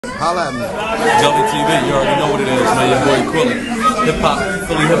Holla at me. Gully TV, you already know what it is, man. Your boy Quilly.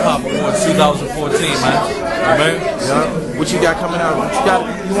 Philly Hip Hop Awards 2014, man. Amen. Yeah. What you got coming out?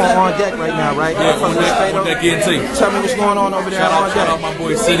 You on deck right now, right? Yeah, on deck GNT. Tell me what's going on over there. Shout out my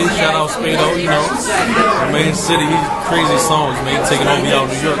boy City. Shout out Spado. You know, man, City. He's crazy songs, man. Taking over out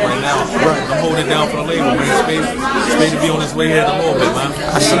in New York right now. Right. I'm holding it down for the label, man. Spade to be on his way here in a little bit, man.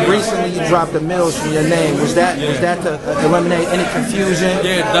 I see recently you dropped the Mills from your name. Was that to eliminate any confusion?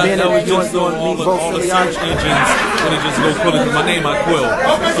 Yeah, that was just all the search engines. When it just go Quilly, my name I Quill.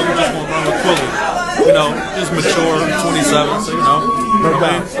 So we're just gonna run with Quilly. You know, just mature, 27, so you know. No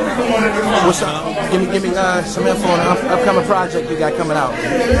doubt. What's up? Give me some info on the upcoming project you got coming out.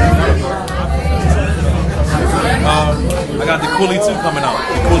 I got the Quilly 2 coming out.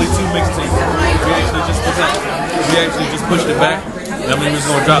 The Quilly 2 mixtape. We actually just pushed it back. I mean, we was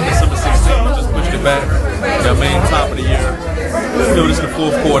gonna drop December 16th. We just pushed it back. Yeah, main top of the year. You know, this is the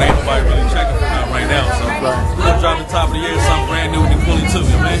fourth quarter. Ain't nobody really checking for that right now. So we're gonna drop the top of the year, something brand new with the Quilly 2,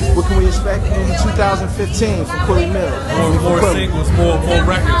 man. What can we expect in 2015 from Quilly Mills? More singles, more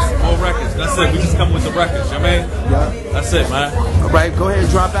records. That's it. We just come with the records, you know what I mean? Yeah. That's it, man. All right, go ahead and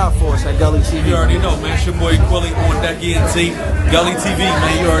drop out for us at Gully TV. You already know, man. It's your boy Quilly on that GNT. Gully TV,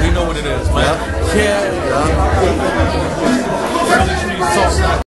 man. You already know what it is, man. Yeah.